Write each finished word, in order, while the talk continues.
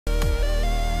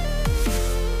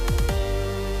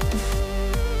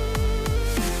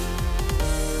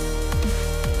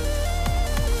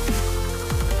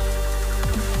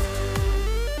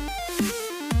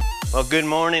Well, good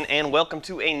morning and welcome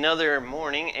to another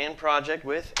morning and project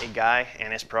with a guy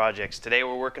and his projects. Today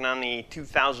we're working on the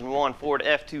 2001 Ford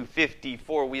F250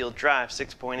 four-wheel drive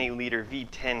 6.8 liter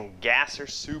V10 gasser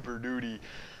Super Duty.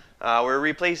 We're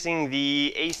replacing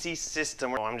the AC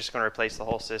system. I'm just going to replace the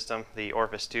whole system, the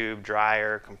orifice tube,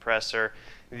 dryer, compressor.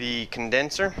 The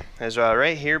condenser is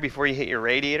right here before you hit your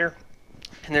radiator.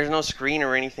 And there's no screen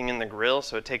or anything in the grill,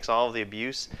 so it takes all of the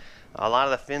abuse. A lot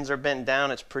of the fins are bent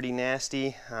down. It's pretty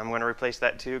nasty. I'm going to replace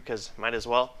that too because might as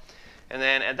well. And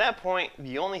then at that point,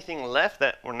 the only thing left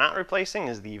that we're not replacing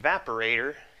is the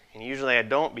evaporator. And usually I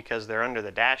don't because they're under the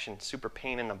dash and super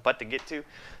pain in the butt to get to.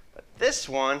 But this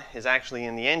one is actually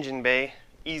in the engine bay,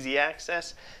 easy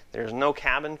access. There's no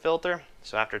cabin filter.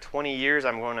 So after 20 years,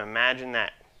 I'm going to imagine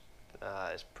that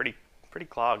it's pretty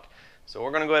clogged. So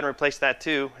we're going to go ahead and replace that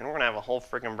too. And we're going to have a whole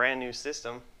freaking brand new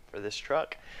system for this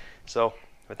truck. So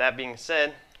with that being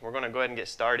said, we're going to go ahead and get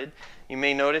started. You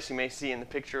may notice, you may see in the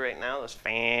picture right now, those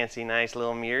fancy, nice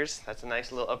little mirrors. That's a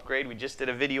nice little upgrade. We just did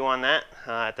a video on that.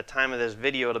 At the time of this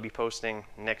video, it'll be posting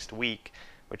next week,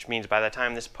 which means by the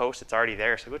time this posts, it's already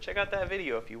there. So go check out that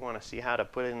video if you want to see how to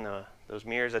put in those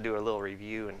mirrors. I do a little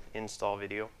review and install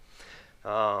video.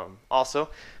 Also,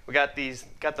 we got the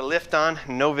lift on,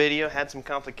 no video, had some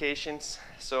complications.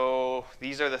 So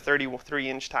these are the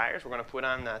 33-inch tires. We're going to put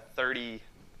on the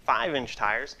 35-inch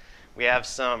tires. We have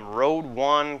some Road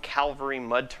 1 Calvary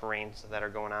mud terrains that are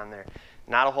going on there.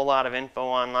 Not a whole lot of info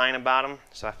online about them,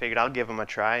 so I figured I'll give them a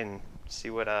try and see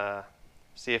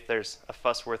if there's a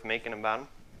fuss worth making about them.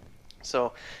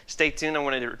 So stay tuned. I'm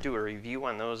going to do a review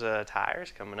on those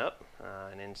tires coming up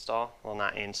and install. Well,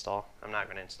 not install. I'm not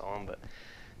going to install them, but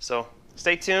so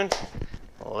stay tuned.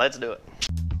 Let's do it.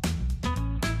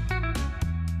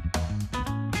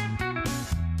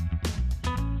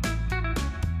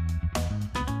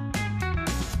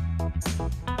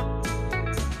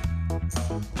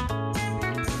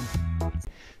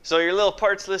 So your little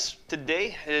parts list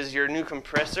today is your new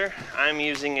compressor. I'm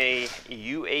using a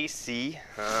UAC.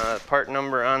 Part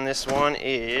number on this one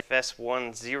is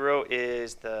S10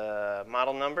 is the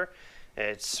model number.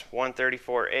 It's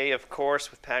 134A, of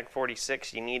course, with PAG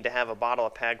 46. You need to have a bottle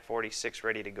of PAG 46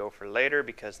 ready to go for later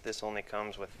because this only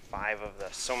comes with 5 of the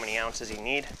so many ounces you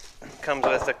need. Comes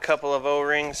with a couple of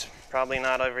O-rings, probably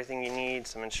not everything you need,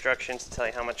 some instructions to tell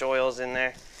you how much oil is in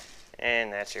there,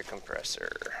 and that's your compressor.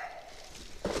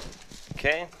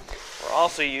 Okay, we're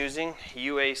also using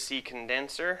UAC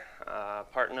condenser,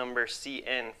 part number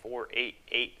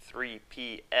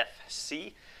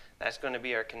CN4883PFC. That's going to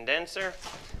be our condenser.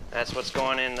 That's what's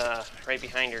going in right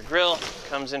behind your grill.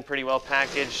 Comes in pretty well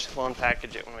packaged. We'll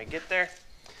unpackage it when we get there.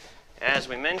 As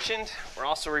we mentioned, we're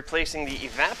also replacing the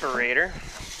evaporator.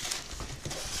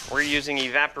 We're using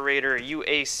evaporator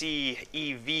UAC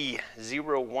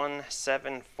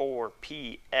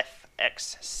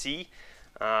EV0174PFXC.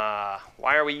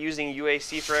 Why are we using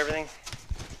UAC for everything?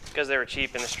 Because they were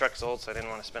cheap and this truck's old, so I didn't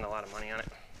want to spend a lot of money on it.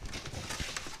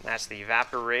 That's the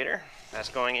evaporator. That's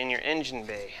going in your engine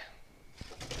bay,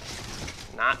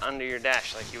 not under your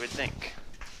dash like you would think.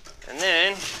 And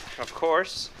then, of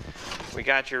course, we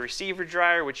got your receiver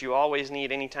dryer, which you always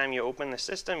need anytime you open the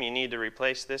system. You need to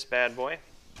replace this bad boy.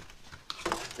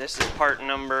 This is part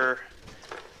number,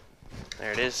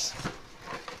 there it is,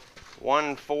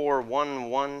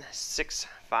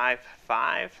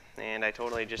 1411655, and I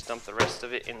totally just dumped the rest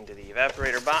of it into the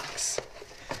evaporator box.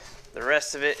 The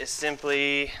rest of it is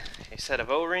simply a set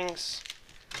of O-rings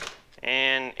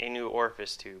and a new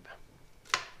orifice tube.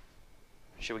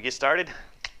 Should we get started?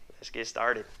 Let's get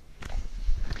started.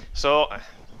 So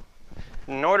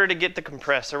in order to get the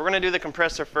compressor, we're going to do the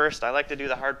compressor first. I like to do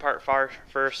the hard part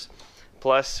first.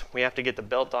 Plus, we have to get the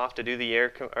belt off to do the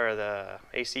the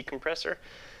AC compressor.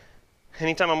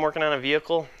 Anytime I'm working on a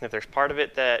vehicle, if there's part of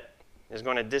it that is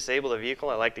going to disable the vehicle,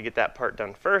 I like to get that part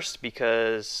done first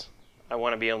because I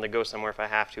want to be able to go somewhere if I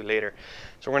have to later.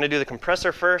 So we're going to do the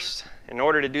compressor first. In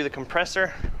order to do the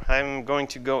compressor, I'm going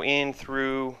to go in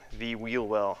through the wheel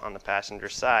well on the passenger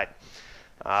side,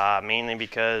 mainly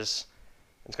because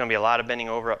it's going to be a lot of bending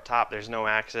over up top. There's no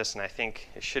access, and I think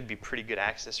it should be pretty good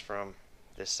access from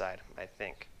this side, I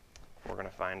think. We're going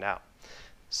to find out.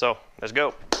 So let's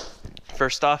go.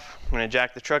 First off, I'm going to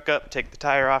jack the truck up, take the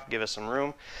tire off, give us some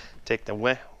room, take the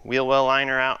wheel well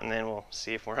liner out, and then we'll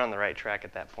see if we're on the right track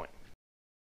at that point.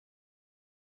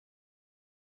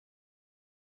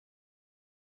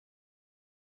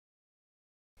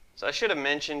 So I should have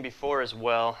mentioned before as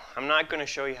well, I'm not going to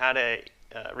show you how to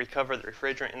recover the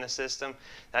refrigerant in the system.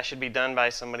 That should be done by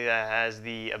somebody that has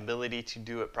the ability to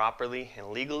do it properly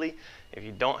and legally. If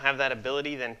you don't have that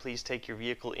ability, then please take your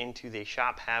vehicle into the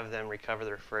shop, have them recover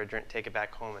the refrigerant, take it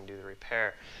back home and do the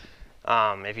repair.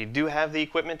 If you do have the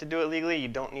equipment to do it legally, you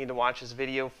don't need to watch this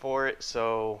video for it,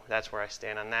 so that's where I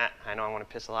stand on that. I know I want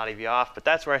to piss a lot of you off, but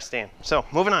that's where I stand. So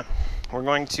moving on, we're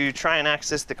going to try and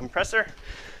access the compressor.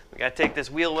 We got to take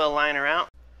this wheel well liner out.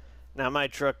 Now my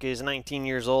truck is 19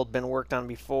 years old, been worked on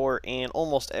before, and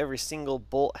almost every single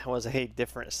bolt was a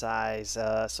different size,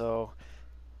 so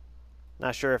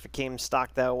not sure if it came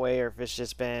stock that way or if it's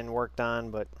just been worked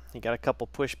on, but you got a couple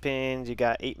push pins, you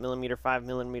got 8mm,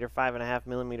 5mm, 5.5mm,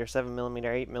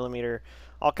 7mm, 8mm,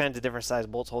 all kinds of different size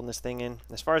bolts holding this thing in.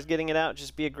 As far as getting it out,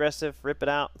 just be aggressive, rip it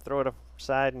out, throw it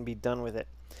aside, and be done with it.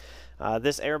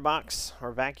 This air box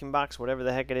or vacuum box, whatever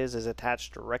the heck it is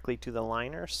attached directly to the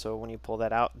liner, so when you pull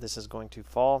that out, this is going to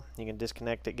fall. You can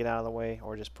disconnect it, get out of the way,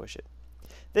 or just push it.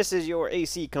 This is your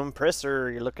AC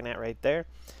compressor you're looking at right there.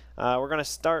 We're going to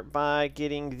start by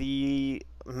getting the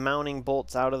mounting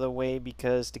bolts out of the way,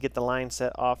 because to get the line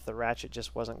set off, the ratchet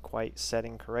just wasn't quite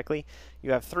setting correctly.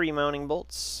 You have 3 mounting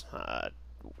bolts,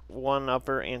 1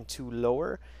 upper and 2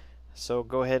 lower. So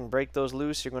go ahead and break those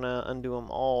loose. You're going to undo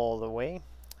them all the way.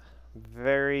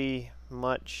 Very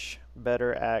much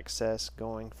better access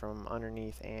going from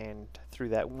underneath and through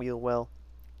that wheel well.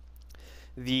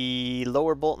 The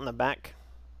lower bolt in the back,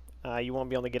 you won't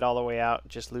be able to get all the way out.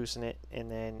 Just loosen it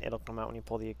and then it'll come out when you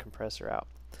pull the compressor out.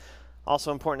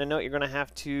 Also important to note, you're going to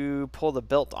have to pull the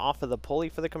belt off of the pulley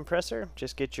for the compressor.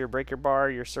 Just get your breaker bar,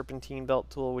 your serpentine belt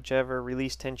tool, whichever,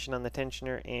 release tension on the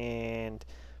tensioner and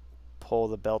pull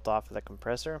the belt off of the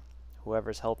compressor.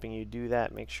 Whoever's helping you do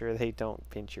that, make sure they don't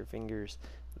pinch your fingers.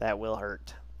 That will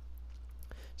hurt.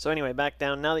 So anyway, back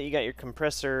down. Now that you got your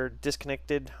compressor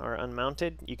disconnected or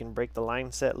unmounted, you can break the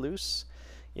line set loose.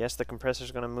 Yes, the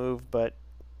compressor's going to move, but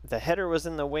the header was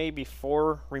in the way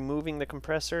before removing the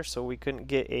compressor, so we couldn't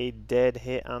get a dead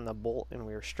hit on the bolt and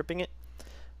we were stripping it.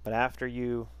 But after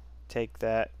you take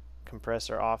that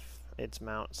compressor off its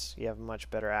mounts, you have much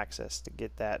better access to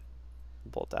get that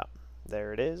bolt out.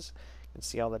 There it is. You can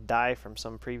see all the dye from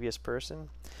some previous person.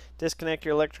 Disconnect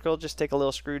your electrical, just take a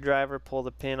little screwdriver, pull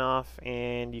the pin off,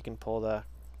 and you can pull the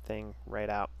thing right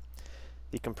out.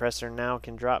 The compressor now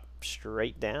can drop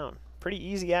straight down. Pretty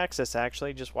easy access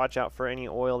actually, just watch out for any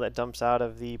oil that dumps out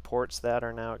of the ports that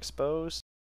are now exposed.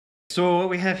 So what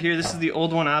we have here, this is the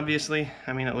old one obviously,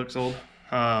 I mean it looks old,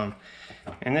 and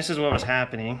this is what was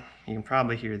happening. You can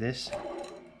probably hear this.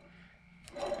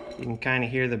 You can kind of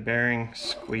hear the bearing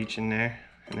squeach in there,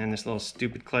 and then this little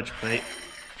stupid clutch plate.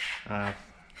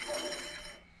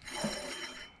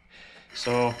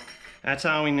 So that's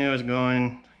how we knew it was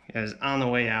going, it was on the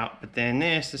way out. But then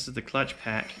this is the clutch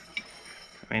pack.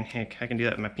 I mean, heck, I can do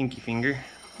that with my pinky finger.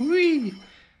 Whee!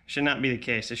 Should not be the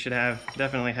case. It should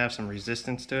definitely have some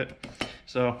resistance to it.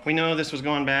 So we know this was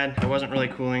going bad. It wasn't really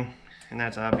cooling, and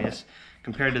that's obvious.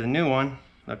 Compared to the new one,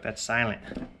 look, that's silent.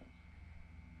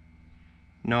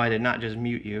 No, I did not just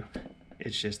mute you.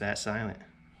 It's just that silent.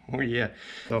 Oh yeah.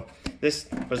 So this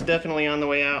was definitely on the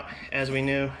way out, as we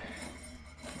knew.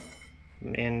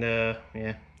 And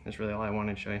yeah, that's really all I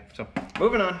wanted to show you. So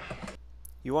moving on.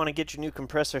 You want to get your new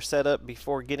compressor set up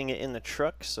before getting it in the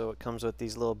truck, so it comes with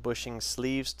these little bushing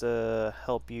sleeves to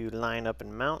help you line up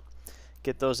and mount.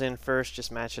 Get those in first,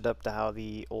 just match it up to how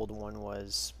the old one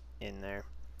was in there.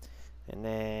 And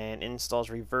then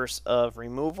installs reverse of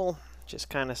removal. Just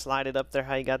kind of slide it up there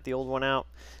how you got the old one out.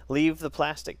 Leave the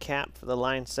plastic cap for the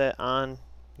line set on.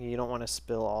 You don't want to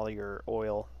spill all your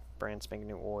oil, brand spanking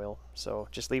new oil, so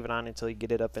just leave it on until you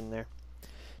get it up in there.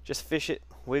 Just fish it,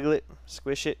 wiggle it,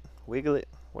 squish it, wiggle it,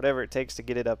 whatever it takes to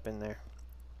get it up in there.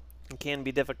 It can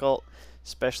be difficult,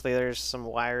 especially there's some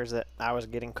wires that I was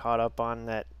getting caught up on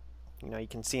that, you know, you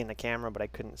can see in the camera but I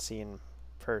couldn't see in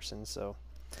person. So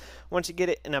once you get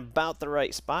it in about the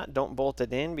right spot, don't bolt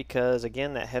it in, because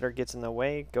again that header gets in the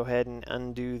way. Go ahead and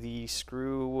undo the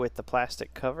screw with the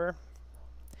plastic cover,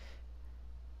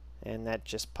 and that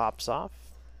just pops off.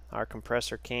 Our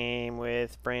compressor came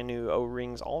with brand new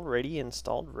O-rings already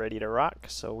installed, ready to rock,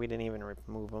 so we didn't even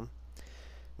remove them.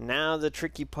 Now the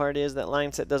tricky part is that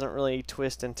line set doesn't really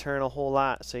twist and turn a whole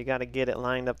lot, so you got to get it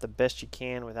lined up the best you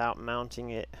can without mounting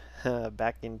it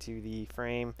back into the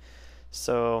frame.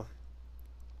 So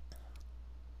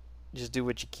just do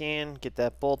what you can, get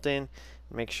that bolt in,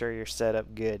 make sure you're set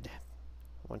up good.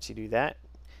 Once you do that,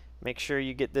 make sure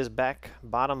you get this back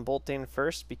bottom bolt in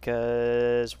first,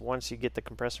 because once you get the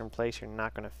compressor in place, you're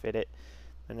not going to fit it.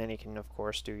 And then you can, of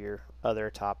course, do your other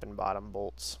top and bottom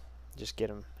bolts. Just get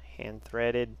them hand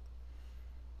threaded.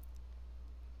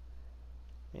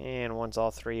 And once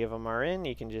all three of them are in,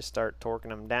 you can just start torquing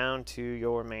them down to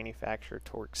your manufacturer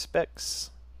torque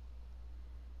specs.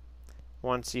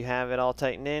 Once you have it all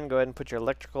tightened in, go ahead and put your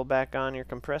electrical back on your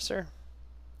compressor.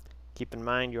 Keep in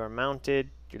mind you are mounted,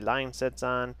 your line set's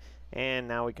on, and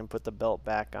now we can put the belt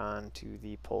back on to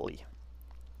the pulley.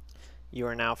 You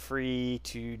are now free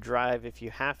to drive if you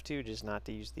have to, just not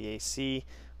to use the AC,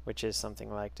 which is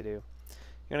something I like to do.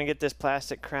 You're going to get this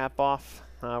plastic crap off.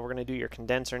 We're going to do your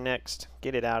condenser next.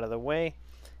 Get it out of the way,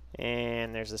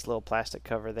 and there's this little plastic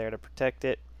cover there to protect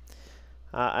it.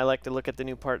 I like to look at the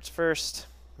new parts first,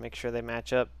 make sure they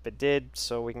match up. It did,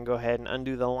 so we can go ahead and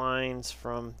undo the lines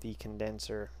from the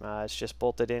condenser. It's just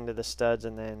bolted into the studs,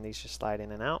 and then these just slide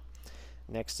in and out.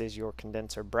 Next is your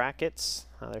condenser brackets.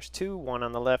 There's two, one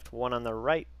on the left, one on the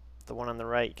right. The one on the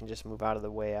right you can just move out of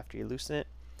the way after you loosen it.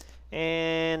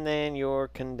 And then your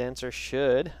condenser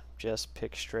should just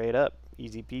pick straight up,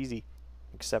 easy peasy,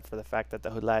 except for the fact that the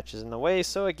hood latch is in the way.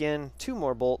 So again, two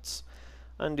more bolts,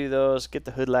 undo those, get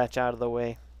the hood latch out of the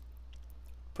way,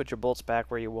 put your bolts back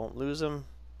where you won't lose them,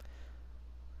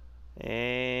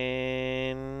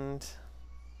 and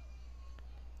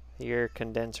your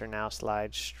condenser now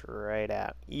slides straight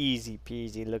out, easy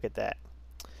peasy. Look at that.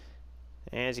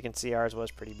 As you can see, ours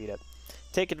was pretty beat up.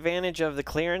 Take advantage of the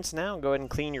clearance now. Go ahead and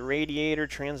clean your radiator,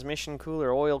 transmission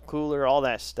cooler, oil cooler, all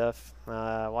that stuff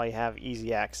while you have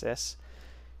easy access.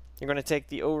 You're going to take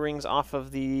the O-rings off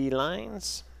of the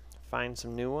lines, find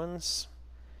some new ones.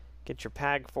 Get your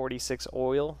PAG 46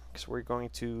 oil, because we're going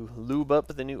to lube up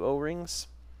the new O-rings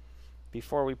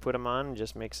before we put them on. It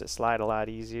just makes it slide a lot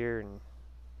easier and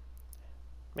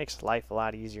makes life a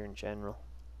lot easier in general.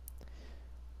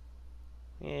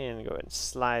 And go ahead and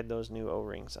slide those new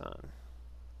O-rings on.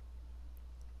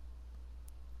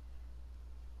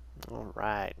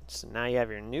 Alright, so now you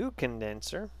have your new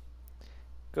condenser.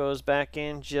 Goes back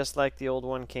in just like the old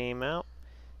one came out.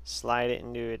 Slide it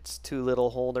into its two little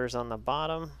holders on the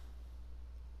bottom.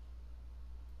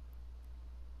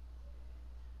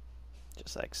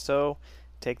 Just like so.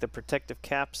 Take the protective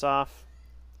caps off.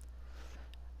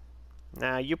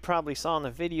 Now you probably saw in the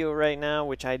video right now,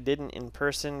 which I didn't in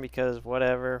person because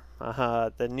whatever,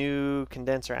 the new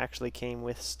condenser actually came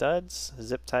with studs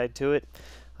zip tied to it.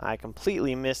 I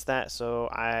completely missed that, so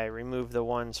I removed the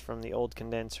ones from the old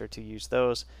condenser to use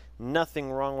those.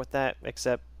 Nothing wrong with that,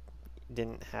 except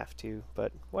didn't have to,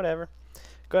 but whatever.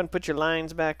 Go ahead and put your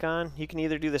lines back on. You can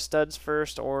either do the studs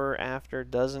first or after,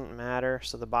 doesn't matter.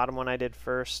 So the bottom one I did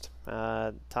first,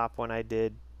 top one I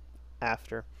did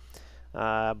after.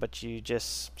 But you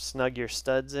just snug your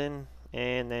studs in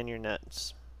and then your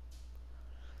nuts.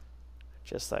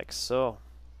 Just like so.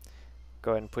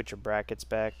 Go ahead and put your brackets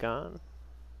back on.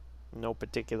 No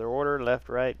particular order, left,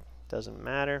 right, doesn't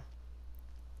matter.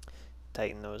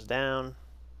 Tighten those down.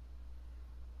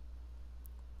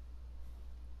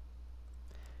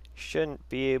 Shouldn't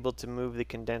be able to move the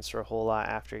condenser a whole lot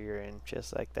after you're in,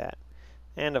 just like that.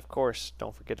 And of course,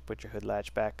 don't forget to put your hood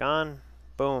latch back on.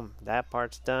 Boom, that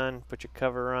part's done. Put your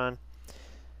cover on.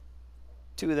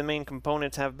 Two of the main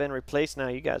components have been replaced. Now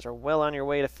you guys are well on your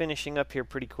way to finishing up here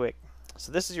pretty quick.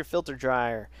 So this is your filter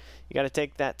dryer. You got to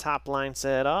take that top line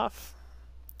set off,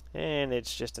 and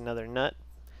it's just another nut,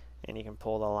 and you can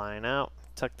pull the line out,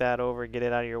 tuck that over, get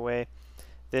it out of your way.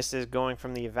 This is going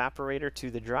from the evaporator to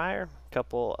the dryer. A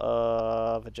couple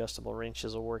of adjustable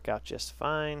wrenches will work out just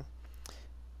fine.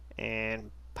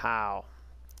 And pow.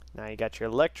 Now you got your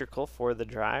electrical for the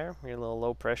dryer, your little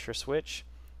low pressure switch.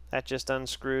 That just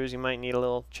unscrews. You might need a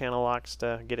little channel locks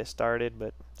to get it started,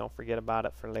 but don't forget about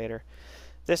it for later.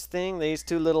 This thing, these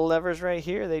two little levers right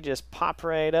here, they just pop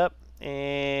right up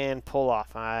and pull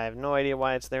off. I have no idea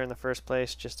why it's there in the first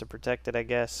place, just to protect it, I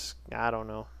guess. I don't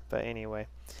know, but anyway.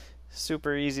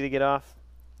 Super easy to get off.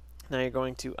 Now you're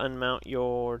going to unmount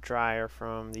your dryer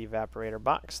from the evaporator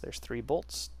box. There's 3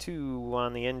 bolts, 2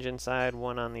 on the engine side,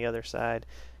 1 on the other side,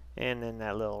 and then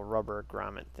that little rubber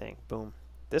grommet thing. Boom.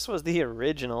 This was the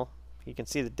original. You can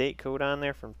see the date code on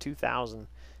there from 2000,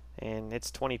 and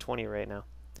it's 2020 right now.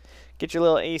 Get your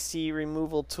little AC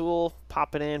removal tool,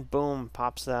 pop it in, boom,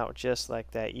 pops out just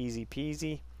like that, easy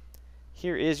peasy.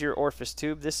 Here is your orifice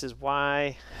tube. This is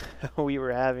why we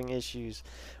were having issues.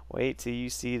 Wait till you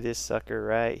see this sucker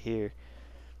right here.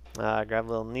 Grab a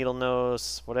little needle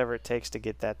nose, whatever it takes to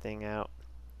get that thing out.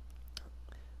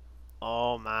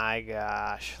 Oh my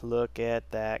gosh, look at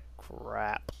that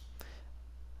crap.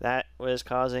 That was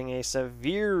causing a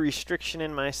severe restriction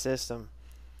in my system.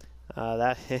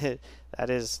 That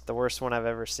is the worst one I've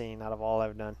ever seen out of all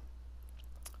I've done.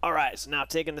 Alright, so now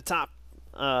taking the top,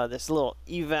 this little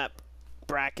evap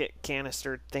bracket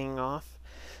canister thing off.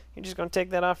 You're just going to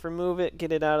take that off, remove it,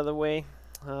 get it out of the way.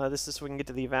 This is so we can get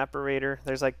to the evaporator.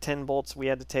 There's like 10 bolts we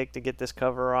had to take to get this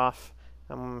cover off.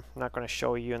 I'm not going to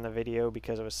show you in the video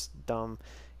because it was dumb.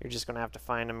 You're just going to have to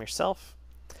find them yourself.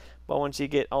 But once you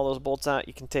get all those bolts out,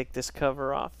 you can take this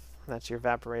cover off. That's your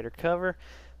evaporator cover.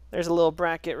 There's a little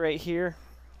bracket right here.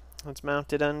 It's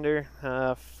mounted under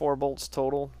 4 bolts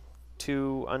total,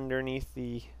 2 underneath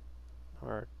the,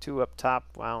 or 2 up top.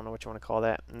 Well, I don't know what you want to call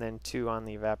that, and then 2 on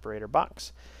the evaporator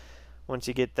box. Once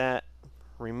you get that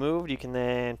removed, you can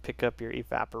then pick up your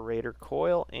evaporator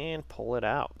coil and pull it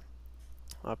out.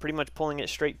 Pretty much pulling it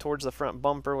straight towards the front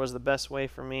bumper was the best way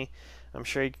for me. I'm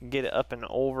sure you can get it up and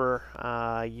over.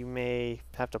 You may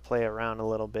have to play around a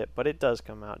little bit, but it does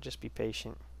come out. Just be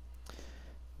patient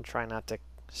and try not to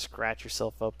scratch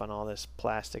yourself up on all this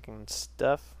plastic and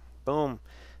stuff. Boom,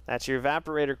 that's your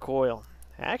evaporator coil.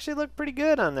 It actually looked pretty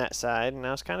good on that side, and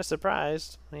I was kind of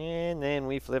surprised. And then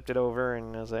we flipped it over,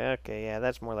 and I was like, okay, yeah,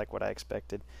 that's more like what I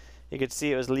expected. You could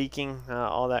see it was leaking,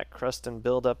 all that crust and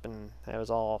buildup, and that was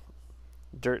all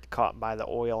dirt caught by the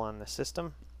oil on the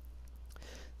system.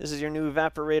 This is your new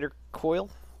evaporator coil.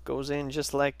 Goes in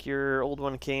just like your old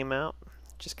one came out.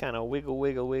 Just kind of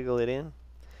wiggle it in.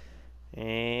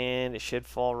 And it should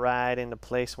fall right into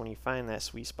place when you find that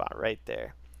sweet spot right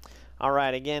there.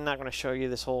 Alright, again, not going to show you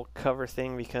this whole cover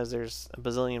thing because there's a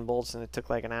bazillion bolts and it took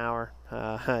like an hour.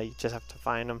 You just have to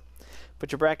find them.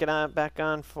 Put your bracket back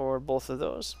on for both of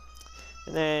those.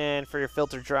 And then for your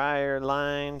filter dryer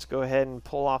lines, go ahead and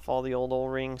pull off all the old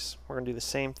O-rings. We're going to do the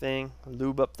same thing.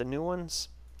 Lube up the new ones.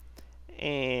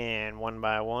 And one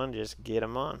by one, just get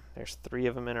them on. There's 3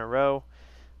 of them in a row.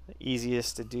 The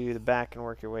easiest to do the back and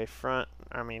work your way front.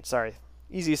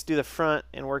 Easiest to do the front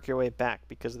and work your way back,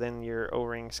 because then your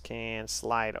O-rings can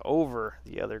slide over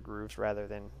the other grooves rather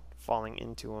than falling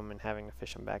into them and having to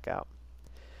fish them back out.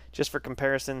 Just for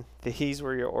comparison, these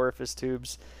were your orifice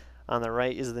tubes. On the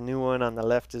right is the new one, on the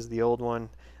left is the old one.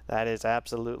 That is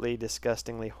absolutely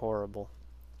disgustingly horrible.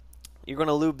 You're going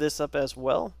to lube this up as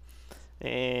well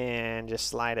and just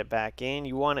slide it back in.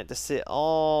 You want it to sit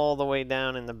all the way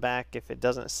down in the back. If it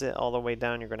doesn't sit all the way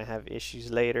down, you're going to have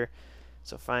issues later.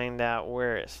 So find out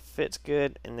where it fits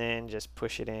good and then just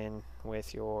push it in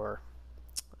with your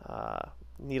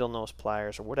needle nose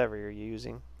pliers or whatever you're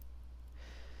using.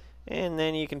 And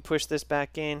then you can push this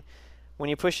back in. When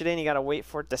you push it in, you got to wait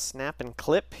for it to snap and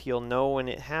clip. You'll know when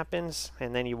it happens,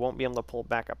 and then you won't be able to pull it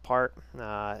back apart.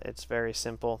 It's very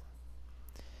simple.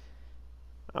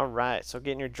 Alright, so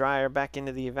getting your dryer back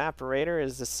into the evaporator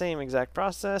is the same exact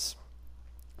process.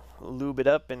 Lube it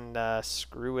up and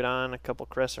screw it on, a couple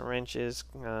crescent wrenches,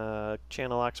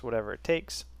 channel locks, whatever it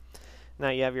takes. Now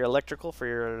you have your electrical for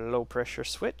your low pressure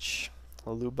switch.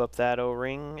 Lube up that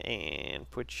O-ring and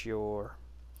put your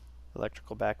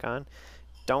electrical back on.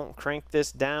 Don't crank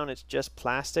this down, it's just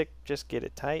plastic. Just get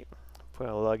it tight.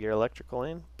 Plug your electrical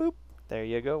in. Boop. There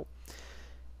you go.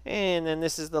 And then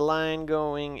this is the line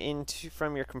going into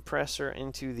from your compressor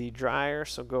into the dryer.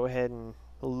 So go ahead and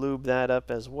lube that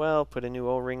up as well. Put a new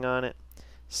O-ring on it.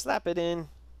 Slap it in.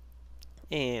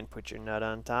 And put your nut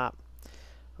on top.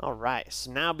 Alright,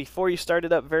 so now before you start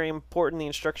it up, very important, the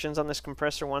instructions on this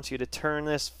compressor wants you to turn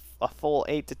this a full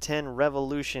 8 to 10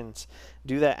 revolutions.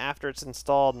 Do that after it's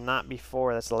installed, not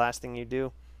before. That's the last thing you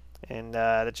do, and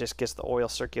that just gets the oil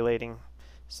circulating,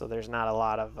 so there's not a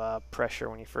lot of pressure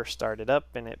when you first start it up,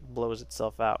 and it blows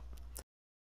itself out.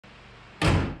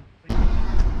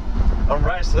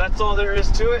 Alright, so that's all there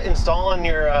is to it. Installing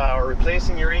your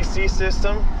replacing your AC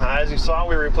system. As you saw,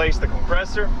 we replaced the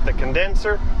compressor, the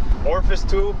condenser, orifice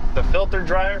tube, the filter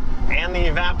dryer, and the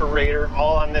evaporator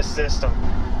all on this system.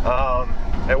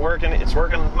 It's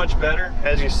working much better.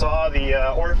 As you saw,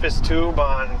 the orifice tube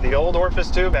on the old orifice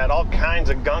tube had all kinds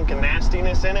of gunk and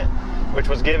nastiness in it, which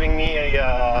was giving me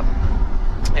a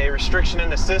restriction in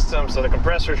the system. So the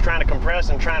compressor is trying to compress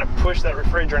and trying to push that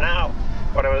refrigerant out,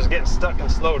 but I was getting stuck and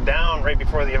slowed down right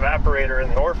before the evaporator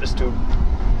in the orifice tube.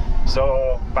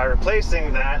 So by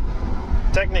replacing that,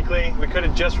 technically we could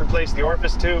have just replaced the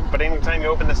orifice tube, but anytime you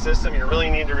open the system, you really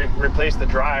need to replace the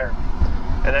dryer.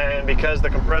 And then because the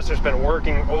compressor's been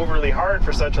working overly hard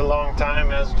for such a long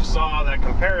time, as you saw that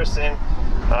comparison,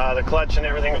 the clutch and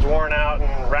everything was worn out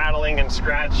and rattling and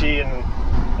scratchy,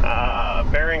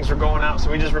 and bearings were going out,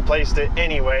 so we just replaced it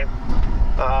anyway.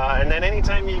 And then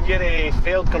anytime you get a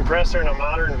failed compressor in a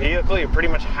modern vehicle, you pretty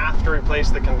much have to replace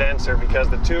the condenser because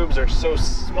the tubes are so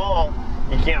small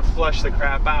you can't flush the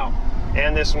crap out.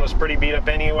 And this one was pretty beat up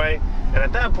anyway. And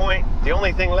at that point, the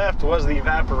only thing left was the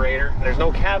evaporator. There's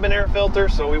no cabin air filter,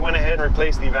 so we went ahead and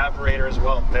replaced the evaporator as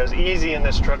well. That was easy in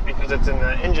this truck because it's in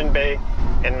the engine bay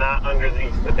and not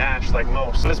underneath the dash like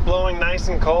most. It's blowing nice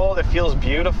and cold. It feels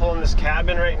beautiful in this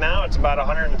cabin right now. It's about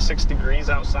 106 degrees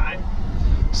outside.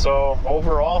 So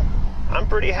overall, I'm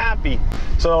pretty happy.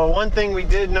 So one thing we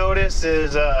did notice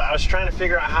is I was trying to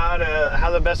figure out how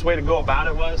the best way to go about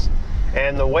it was.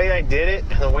 And the way I did it,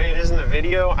 and the way it is in the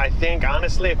video, I think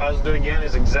honestly, if I was to do it again,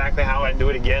 is exactly how I'd do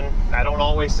it again. I don't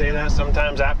always say that.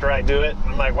 Sometimes after I do it,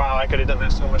 I'm like, wow, I could have done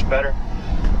that so much better.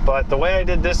 But the way I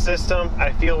did this system,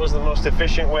 I feel was the most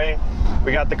efficient way.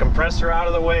 We got the compressor out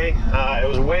of the way. It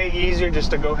was way easier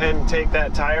just to go ahead and take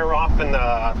that tire off in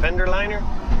the fender liner.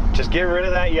 Just get rid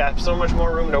of that. You have so much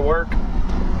more room to work.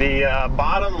 The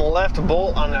bottom left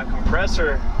bolt on that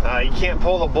compressor, you can't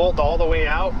pull the bolt all the way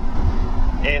out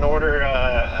in order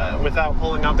without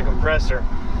pulling out the compressor.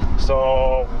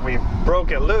 So we broke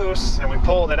it loose and we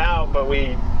pulled it out, but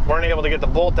we weren't able to get the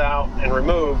bolt out and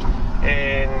removed.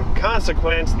 In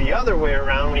consequence, the other way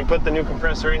around, when you put the new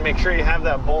compressor in, make sure you have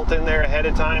that bolt in there ahead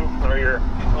of time, or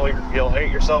you'll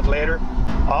hate yourself later.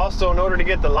 Also, in order to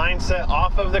get the line set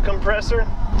off of the compressor,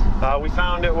 we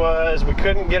found we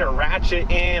couldn't get a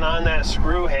ratchet in on that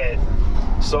screw head.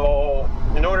 So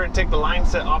in order to take the line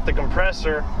set off the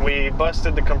compressor, we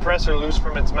busted the compressor loose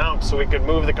from its mount so we could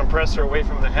move the compressor away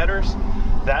from the headers.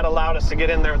 That allowed us to get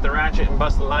in there with the ratchet and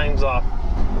bust the lines off.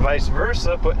 Vice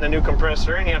versa, putting the new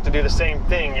compressor in, you have to do the same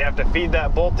thing. You have to feed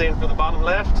that bolt in for the bottom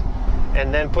left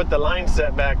and then put the line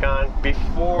set back on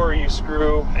before you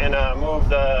screw and move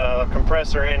the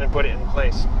compressor in and put it in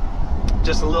place.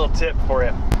 Just a little tip for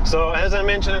you. So as I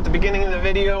mentioned at the beginning of the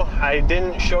video, I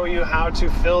didn't show you how to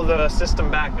fill the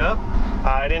system back up.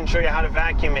 I didn't show you how to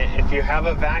vacuum it. If you have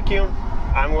a vacuum,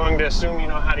 I'm going to assume you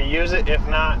know how to use it. If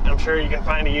not, I'm sure you can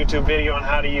find a YouTube video on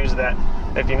how to use that.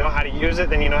 If you know how to use it,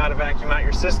 then you know how to vacuum out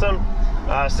your system.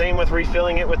 Same with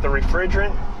refilling it with the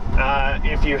refrigerant.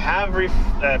 If you have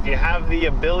the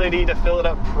ability to fill it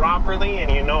up properly and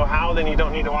you know how, then you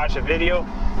don't need to watch a video.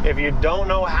 If you don't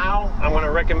know how, I'm going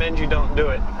to recommend you don't do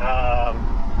it.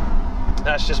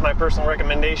 That's just my personal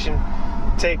recommendation.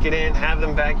 Take it in, have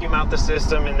them vacuum out the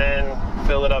system, and then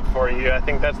fill it up for you. I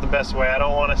think that's the best way. I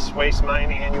don't want to waste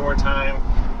mine and your time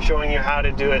showing you how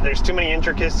to do it. There's too many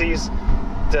intricacies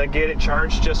to get it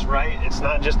charged just right. It's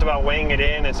not just about weighing it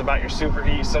in, it's about your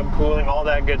superheat, subcooling, all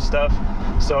that good stuff.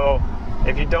 So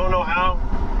if you don't know how,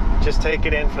 just take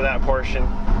it in for that portion.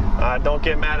 Don't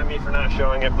get mad at me for not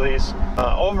showing it, please.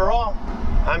 Overall,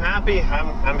 I'm happy.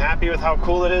 I'm happy with how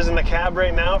cool it is in the cab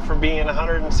right now for being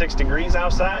 106 degrees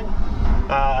outside.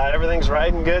 Everything's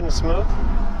riding good and smooth.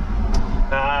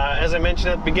 As I mentioned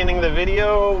at the beginning of the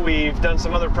video, we've done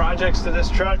some other projects to this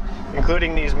truck,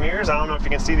 including these mirrors. I don't know if you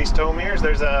can see these tow mirrors.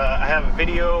 I have a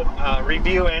video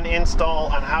review and install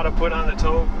on how to put on the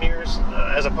tow mirrors,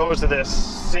 as opposed to this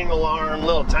single arm,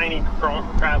 little tiny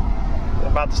crap,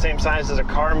 about the same size as a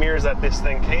car mirrors that this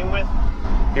thing came with.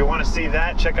 If you want to see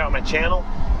that, check out my channel.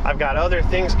 I've got other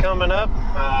things coming up.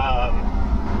 I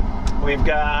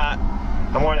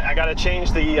got to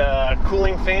change the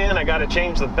cooling fan. I got to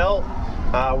change the belt.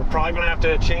 We're probably going to have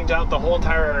to change out the whole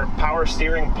entire power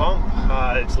steering pump.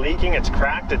 It's leaking, it's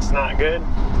cracked, it's not good.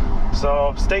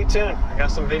 So stay tuned. I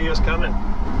got some videos coming.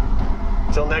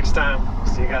 Until next time,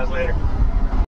 see you guys later.